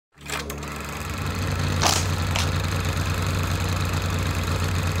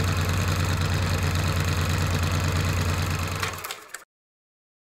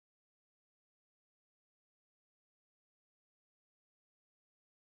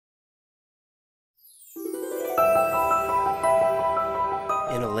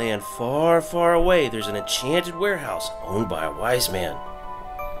land far, far away, there's an enchanted warehouse owned by a wise man.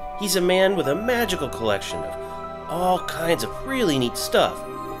 He's a man with a magical collection of all kinds of really neat stuff,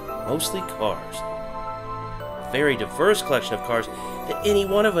 mostly cars. A very diverse collection of cars that any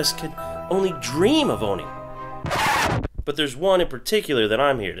one of us could only dream of owning. But there's one in particular that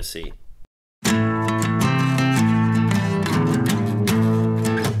I'm here to see.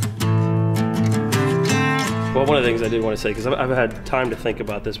 Well, one of the things I did want to say, because I've had time to think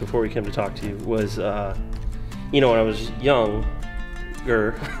about this before we came to talk to you, was, you know, when I was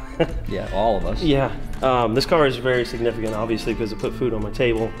younger. Yeah, all of us. Yeah. This car is very significant, obviously, because it put food on my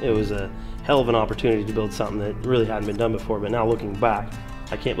table. It was a hell of an opportunity to build something that really hadn't been done before, but now looking back,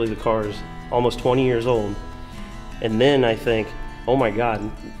 I can't believe the car is almost 20 years old. And then I think, oh my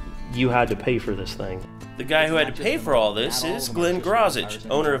God, you had to pay for this thing. The guy who had to pay for all this is Glenn Grozich,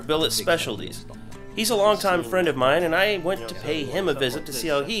 owner of Billet Specialties. He's a longtime friend of mine, and I went to pay him a visit to see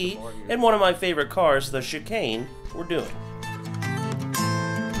how he and one of my favorite cars, the Chicayne, were doing.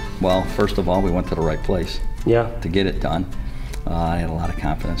 Well, first of all, we went to the right place. Yeah. To get it done. I had a lot of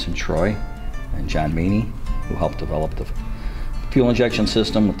confidence in Troy and John Meany, who helped develop the fuel injection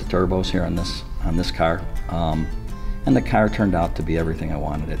system with the turbos here on this car. And the car turned out to be everything I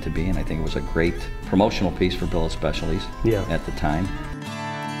wanted it to be, and I think it was a great promotional piece for Billet Specialties at the time.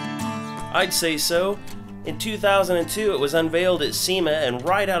 I'd say so. In 2002, it was unveiled at SEMA, and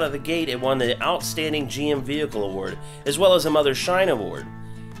right out of the gate, it won the Outstanding GM Vehicle Award, as well as a Mother Shine Award.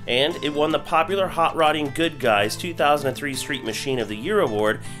 And it won the popular Hot Rodding Good Guys 2003 Street Machine of the Year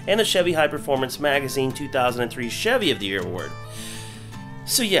Award and the Chevy High Performance Magazine 2003 Chevy of the Year Award.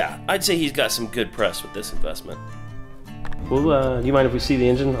 So yeah, I'd say he's got some good press with this investment. Well, do you mind if we see the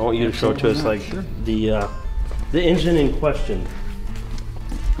engine? I want you to show it to us, like the engine in question.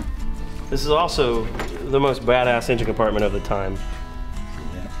 This is also the most badass engine compartment of the time.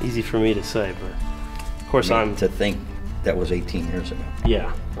 Yeah. Easy for me to say, but of course I'm... To think that was 18 years ago.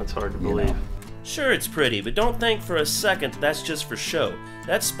 Yeah, that's hard to believe. You know. Sure, it's pretty, but don't think for a second that's just for show.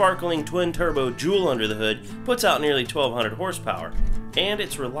 That sparkling twin-turbo jewel under the hood puts out nearly 1,200 horsepower. And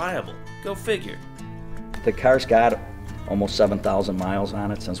it's reliable. Go figure. The car's got almost 7,000 miles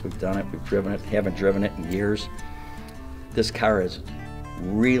on it since we've done it. We've driven it, haven't driven it in years. This car has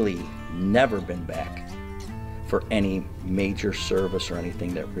really never been back for any major service or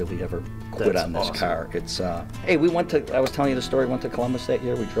anything that really ever quit on this car. It's hey, we went to, I was telling you the story, went to Columbus that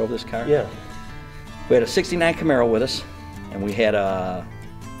year, we drove this car. Yeah. We had a 69 Camaro with us, and we had a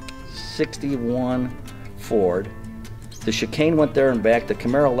 61 Ford. The Chicayne went there and back. The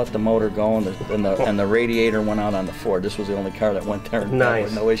Camaro let the motor go, and the radiator went out on the Ford. This was the only car that went there and back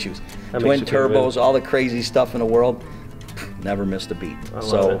with no issues. Twin turbos, all the crazy stuff in the world. Never missed a beat.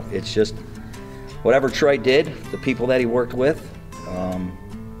 So it's just whatever Troy did, the people that he worked with,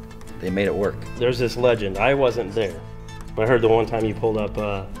 they made it work. There's this legend. I wasn't there. I heard the one time you pulled up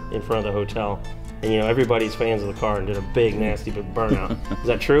in front of the hotel, and you know everybody's fans of the car and did a big nasty burnout. Is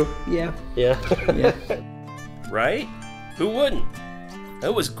that true? Yeah. Yeah. Yeah. Right? Who wouldn't?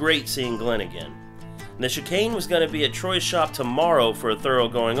 It was great seeing Glenn again. And the Chicayne was going to be at Troy's shop tomorrow for a thorough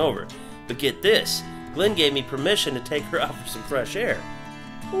going over. But get this, Glenn gave me permission to take her out for some fresh air.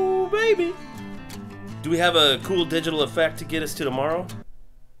 Ooh, baby. Do we have a cool digital effect to get us to tomorrow?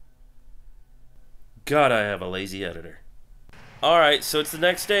 God, I have a lazy editor. Alright, so it's the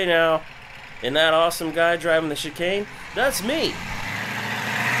next day now. And that awesome guy driving the Chicayne, that's me.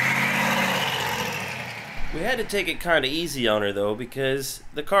 We had to take it kind of easy on her though, because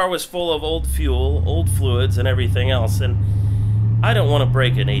the car was full of old fuel, old fluids, and everything else, and I don't want to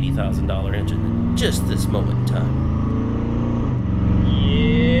break an $80,000 engine at just this moment in time.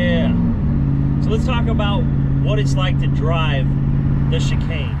 Yeah. So let's talk about what it's like to drive the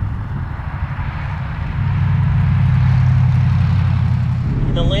Chicayne.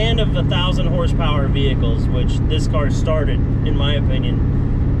 In the land of 1,000 horsepower vehicles, which this car started, in my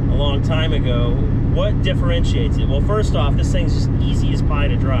opinion, a long time ago, what differentiates it? Well, first off, this thing's just easy as pie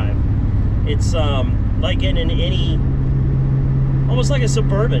to drive. It's like getting in any, almost like a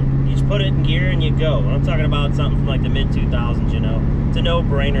Suburban. You just put it in gear and you go. I'm talking about something from like the mid-2000s, you know. It's a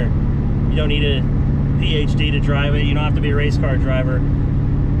no-brainer. You don't need a PhD to drive it. You don't have to be a race car driver.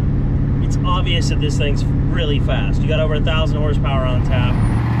 It's obvious that this thing's really fast. You got over 1,000 horsepower on tap.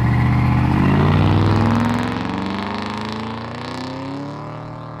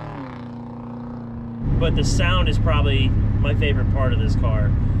 But the sound is probably my favorite part of this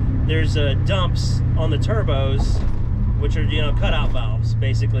car. There's dumps on the turbos, which are, you know, cutout valves,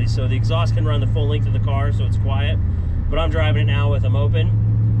 basically, so the exhaust can run the full length of the car, so it's quiet. But I'm driving it now with them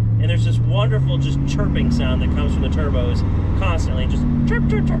open, and there's this wonderful just chirping sound that comes from the turbos constantly, just chirp,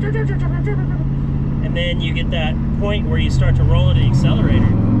 chirp, chirp, chirp, chirp, chirp, chirp, chirp. And then you get that point where you start to roll into the accelerator.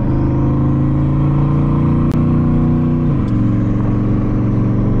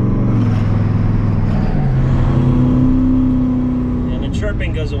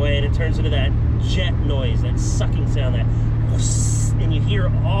 Chirping goes away and it turns into that jet noise, that sucking sound, that whoosh, and you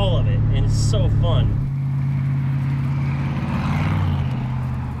hear all of it, and it's so fun.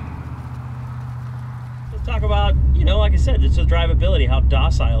 Let's talk about, you know, like I said, it's the drivability, how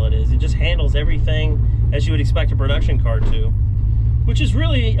docile it is. It just handles everything as you would expect a production car to, which is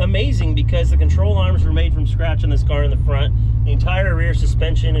really amazing because the control arms were made from scratch on this car in the front. The entire rear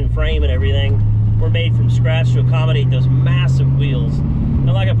suspension and frame and everything were made from scratch to accommodate those massive wheels.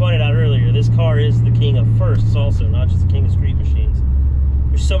 And like I pointed out earlier, this car is the king of firsts also, not just the king of street machines.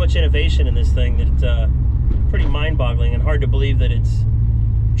 There's so much innovation in this thing that it's pretty mind-boggling and hard to believe that it's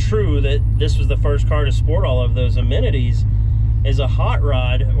true that this was the first car to sport all of those amenities as a hot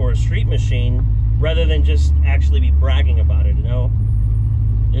rod or a street machine rather than just actually be bragging about it, you know?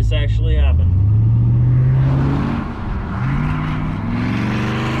 This actually happened.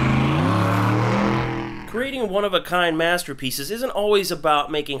 Creating one-of-a-kind masterpieces isn't always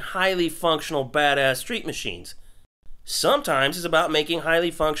about making highly functional, badass street machines. Sometimes it's about making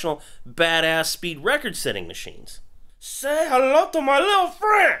highly functional, badass speed record-setting machines. Say hello to my little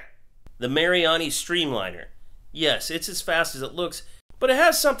friend! The Mariani Streamliner. Yes, it's as fast as it looks, but it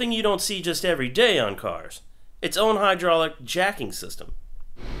has something you don't see just every day on cars. Its own hydraulic jacking system.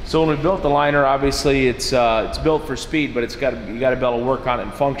 So when we built the liner, obviously it's built for speed, but you got to be able to work on it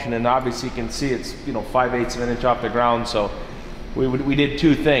and function. And obviously you can see it's 5/8 of an inch off the ground. So we did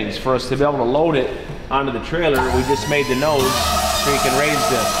two things. For us to be able to load it onto the trailer, we just made the nose so you can raise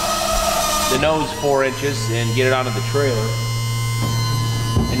the nose 4 inches and get it onto the trailer.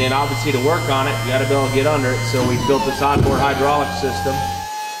 And then obviously to work on it, you got to be able to get under it. So we built this onboard hydraulic system.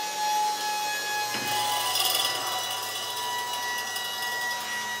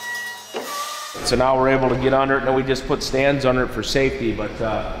 So now we're able to get under it, and we just put stands under it for safety, but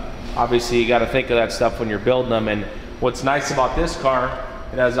obviously you got to think of that stuff when you're building them. And what's nice about this car,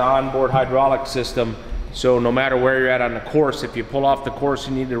 it has an onboard hydraulic system, so no matter where you're at on the course, if you pull off the course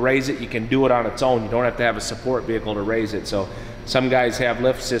and you need to raise it, you can do it on its own. You don't have to have a support vehicle to raise it. So some guys have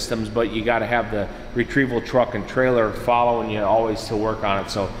lift systems, but you got to have the retrieval truck and trailer following you always to work on it.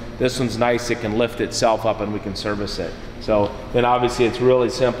 So this one's nice, it can lift itself up and we can service it. So then obviously it's really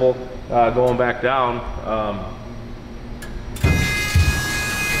simple. Going back down,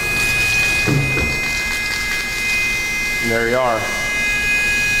 and there you are.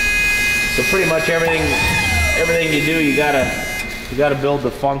 So pretty much everything you do, you gotta build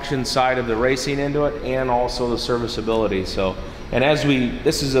the function side of the racing into it, and also the serviceability. So, and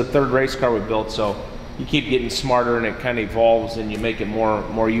this is the third race car we built, so you keep getting smarter and it kind of evolves and you make it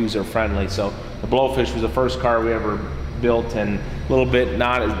more user friendly. So the Blowfish was the first car we ever built, and a little bit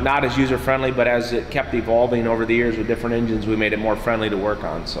not as user friendly, but as it kept evolving over the years with different engines, we made it more friendly to work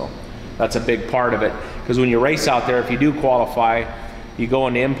on. So that's a big part of it, because when you race out there, if you do qualify, you go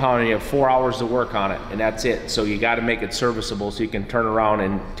in the impound and you have 4 hours to work on it, and that's it. So you got to make it serviceable so you can turn around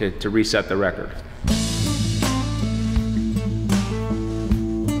and to reset the record.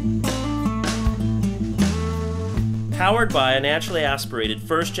 Powered by a naturally aspirated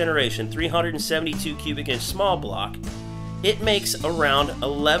first generation 372 cubic inch small block, it makes around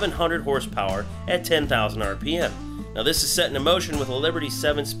 1100 horsepower at 10,000 RPM. Now this is set in motion with a Liberty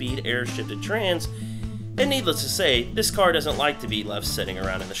 7-speed air shifted trans, and needless to say, this car doesn't like to be left sitting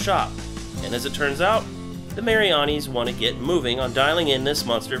around in the shop. And as it turns out, the Marianis want to get moving on dialing in this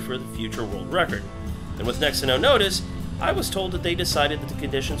monster for the future world record. And with next to no notice, I was told that they decided that the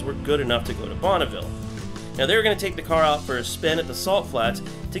conditions were good enough to go to Bonneville. Now they were going to take the car out for a spin at the salt flats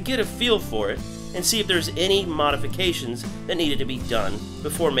to get a feel for it and see if there's any modifications that needed to be done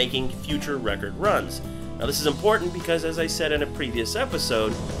before making future record runs. Now this is important because, as I said in a previous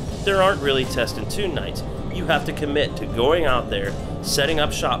episode, there aren't really test and tune nights. You have to commit to going out there, setting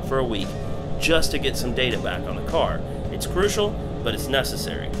up shop for a week, just to get some data back on the car. It's crucial, but it's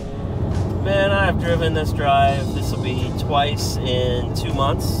necessary. Man, I've driven this drive. This will be twice in 2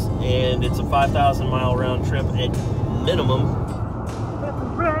 months, and it's a 5,000 mile round trip at minimum.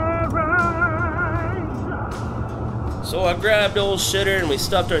 So I grabbed old Shitter and we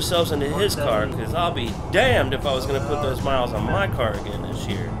stuffed ourselves into his car, because I'll be damned if I was going to put those miles on my car again this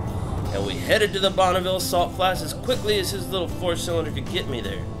year. And we headed to the Bonneville salt flats as quickly as his little 4-cylinder could get me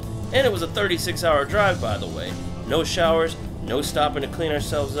there. And it was a 36-hour drive, by the way. No showers, no stopping to clean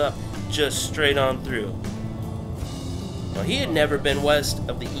ourselves up, just straight on through. Now, he had never been west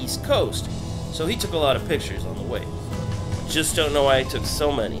of the East Coast, so he took a lot of pictures on the way. Just don't know why he took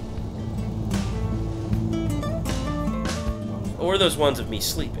so many. Or those ones of me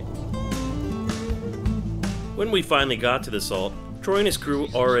sleeping. When we finally got to the salt, Troy and his crew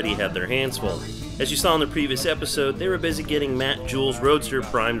already had their hands full. As you saw in the previous episode, they were busy getting Matt Jules' Roadster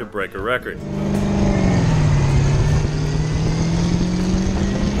primed to break a record.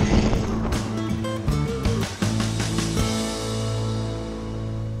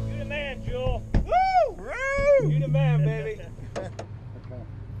 You the man, Jewel. Woo! Woo! You the man, baby.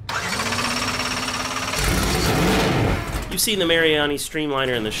 You've seen the Mariani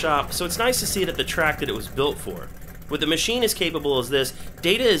Streamliner in the shop, so it's nice to see it at the track that it was built for. With a machine as capable as this,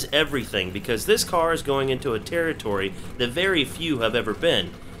 data is everything because this car is going into a territory that very few have ever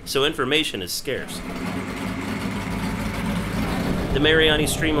been, so information is scarce. The Mariani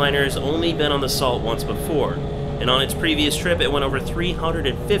Streamliner has only been on the salt once before, and on its previous trip it went over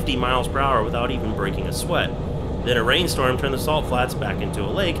 350 miles per hour without even breaking a sweat. Then a rainstorm turned the salt flats back into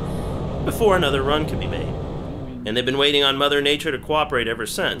a lake before another run could be made. And they've been waiting on Mother Nature to cooperate ever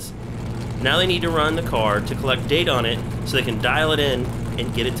since. Now they need to run the car to collect data on it so they can dial it in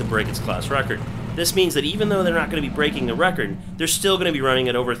and get it to break its class record. This means that even though they're not going to be breaking the record, they're still going to be running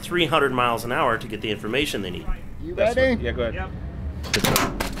at over 300 miles an hour to get the information they need. You ready? Yeah, go ahead. Yep.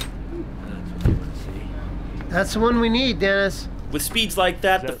 That's the one we need, Dennis. With speeds like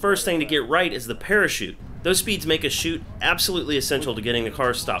that, the first thing to get right is the parachute. Those speeds make a chute absolutely essential to getting the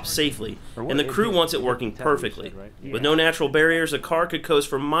car stopped safely, and the crew wants it working perfectly. With no natural barriers, a car could coast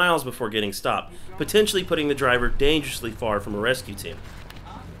for miles before getting stopped, potentially putting the driver dangerously far from a rescue team.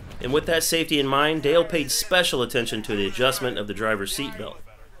 And with that safety in mind, Dale paid special attention to the adjustment of the driver's seatbelt.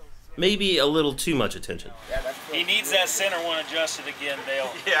 Maybe a little too much attention. He needs that center one adjusted again,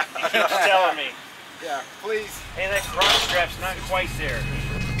 Dale. Yeah. He keeps telling me. Yeah, please. Hey, that crotch strap's not quite there.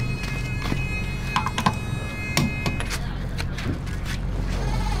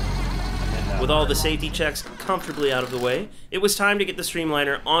 With all the safety checks comfortably out of the way, it was time to get the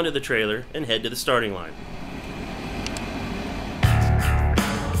Streamliner onto the trailer and head to the starting line.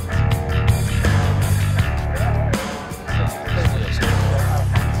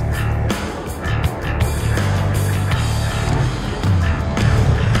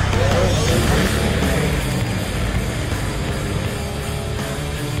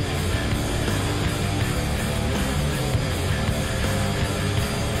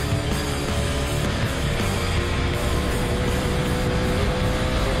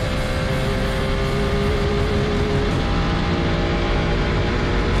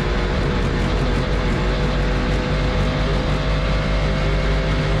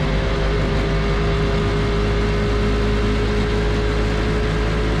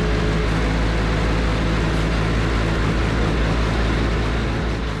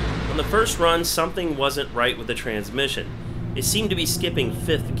 First run, something wasn't right with the transmission. It seemed to be skipping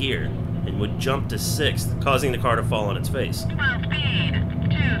 5th gear and would jump to 6th, causing the car to fall on its face. Quarter-mile speed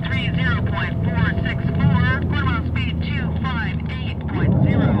 230.464, quarter-mile speed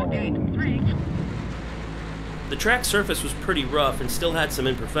 258.083. The track surface was pretty rough and still had some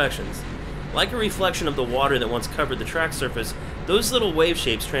imperfections. Like a reflection of the water that once covered the track surface, those little wave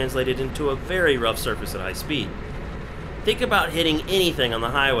shapes translated into a very rough surface at high speed. Think about hitting anything on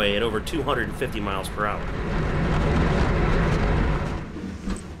the highway at over 250 miles per hour.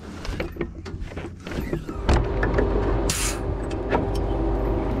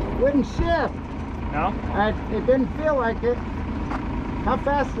 Wouldn't shift. No? It didn't feel like it. How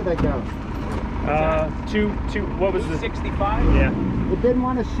fast did I go? What was the 65? Yeah. It didn't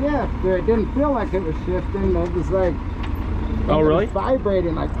want to shift. Or it didn't feel like it was shifting. It was like... Oh, really? It was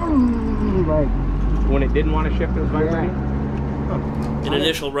vibrating like... When it didn't want to shift, it was vibrating? Yeah. An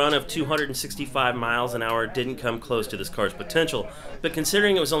initial run of 265 miles an hour didn't come close to this car's potential, but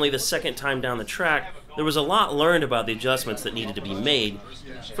considering it was only the second time down the track, there was a lot learned about the adjustments that needed to be made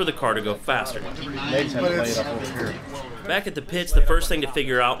for the car to go faster. Back at the pits, the first thing to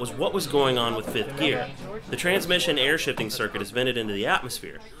figure out was what was going on with 5th gear. The transmission air shifting circuit is vented into the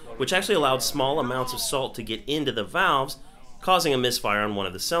atmosphere, which actually allowed small amounts of salt to get into the valves, causing a misfire on one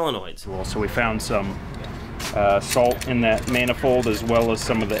of the solenoids. So we found some salt in that manifold as well as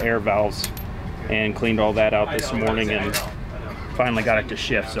some of the air valves and cleaned all that out this morning and finally got it to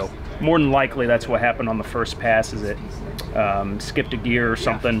shift. So more than likely that's what happened on the first pass, is it skipped a gear or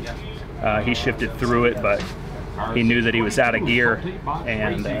something. He shifted through it, but he knew that he was out of gear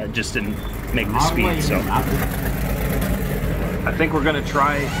and just didn't make the speed. So I think we're gonna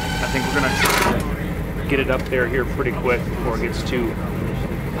try to get it up there here pretty quick before it gets too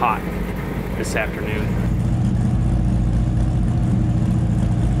hot this afternoon.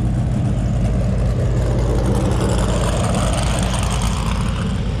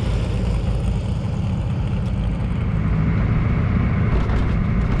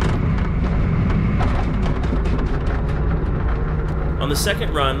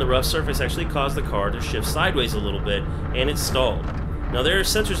 second run, the rough surface actually caused the car to shift sideways a little bit, and it stalled. Now there are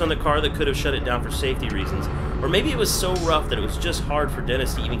sensors on the car that could have shut it down for safety reasons, or maybe it was so rough that it was just hard for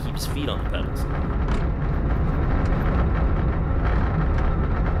Dennis to even keep his feet on the pedals.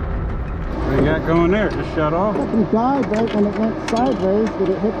 What do you got going there? Just shut off? It died right when it went sideways. Did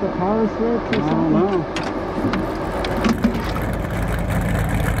it hit the power switch or something? I don't know.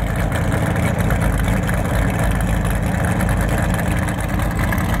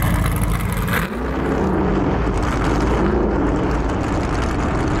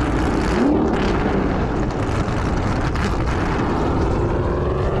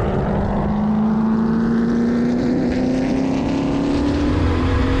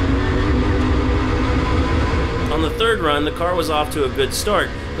 Third run, the car was off to a good start,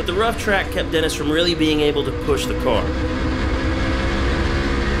 but the rough track kept Dennis from really being able to push the car.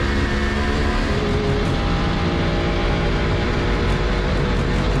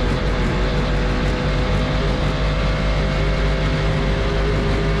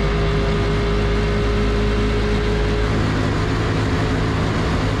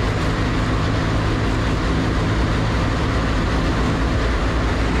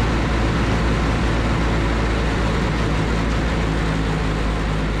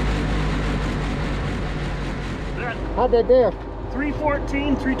 How'd they do?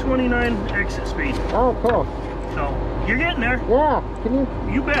 314, 329 exit speed. Oh, cool. So, you're getting there. Yeah, can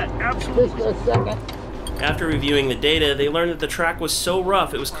you? You bet, absolutely. Just a second. After reviewing the data, they learned that the track was so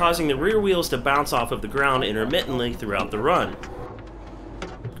rough it was causing the rear wheels to bounce off of the ground intermittently throughout the run.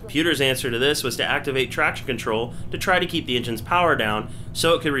 Computer's answer to this was to activate traction control to try to keep the engine's power down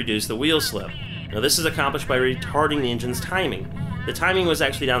so it could reduce the wheel slip. Now this is accomplished by retarding the engine's timing. The timing was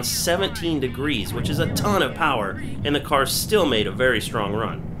actually down 17 degrees, which is a ton of power, and the car still made a very strong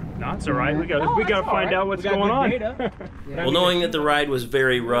run. No, it's all right. We got to find out what's going on. Well, knowing that the ride was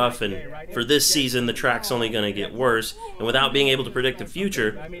very rough, and for this season the track's only going to get worse, and without being able to predict the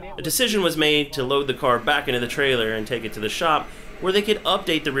future, a decision was made to load the car back into the trailer and take it to the shop, where they could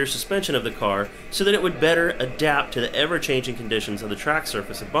update the rear suspension of the car so that it would better adapt to the ever-changing conditions of the track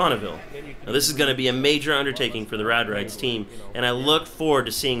surface at Bonneville. Now this is going to be a major undertaking for the Rad Rides team, and I look forward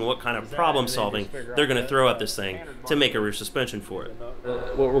to seeing what kind of problem solving they're going to throw at this thing to make a rear suspension for it.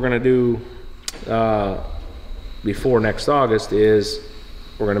 What we're going to do before next August is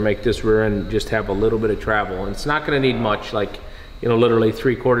we're going to make this rear end just have a little bit of travel, and it's not going to need much, like, you know, literally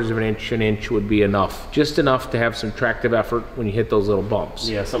 3/4 of an inch, an inch would be enough. Just enough to have some tractive effort when you hit those little bumps.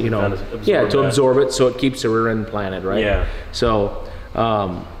 Yeah, something, you know, to absorb to absorb it so it keeps the rear end planted, right? Yeah. So,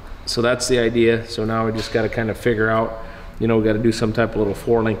 so that's the idea. So now we just got to kind of figure out, you know, we got to do some type of little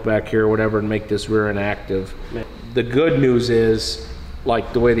 4-link back here or whatever and make this rear end active. Yeah. The good news is,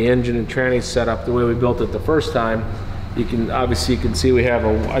 like the way the engine and tranny's set up, the way we built it the first time, you can obviously see we have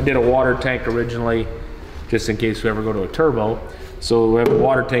I did a water tank originally, just in case we ever go to a turbo. So we have a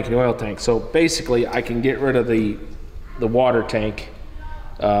water tank and an oil tank. So basically I can get rid of the water tank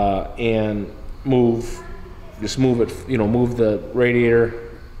and move it, you know, move the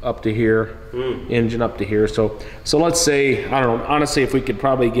radiator up to here, engine up to here. So let's say, I don't know, honestly, if we could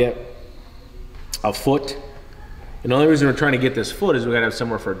probably get a foot. And the only reason we're trying to get this foot is we gotta have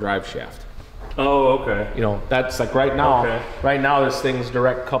somewhere for a drive shaft. Oh, okay. You know, that's like right now, okay. Right now this thing's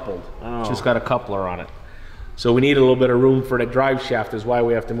direct coupled. Oh. It's just got a coupler on it. So we need a little bit of room for the drive shaft, is why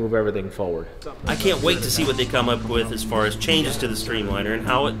we have to move everything forward. I can't wait to see what they come up with as far as changes to the Streamliner and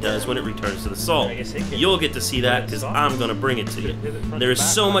how it does when it returns to the salt. You'll get to see that because I'm going to bring it to you. There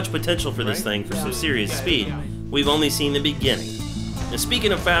is so much potential for this thing for some serious speed. We've only seen the beginning. And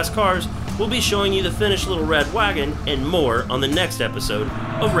speaking of fast cars, we'll be showing you the finished little red wagon and more on the next episode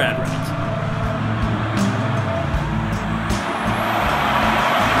of Rad Rides.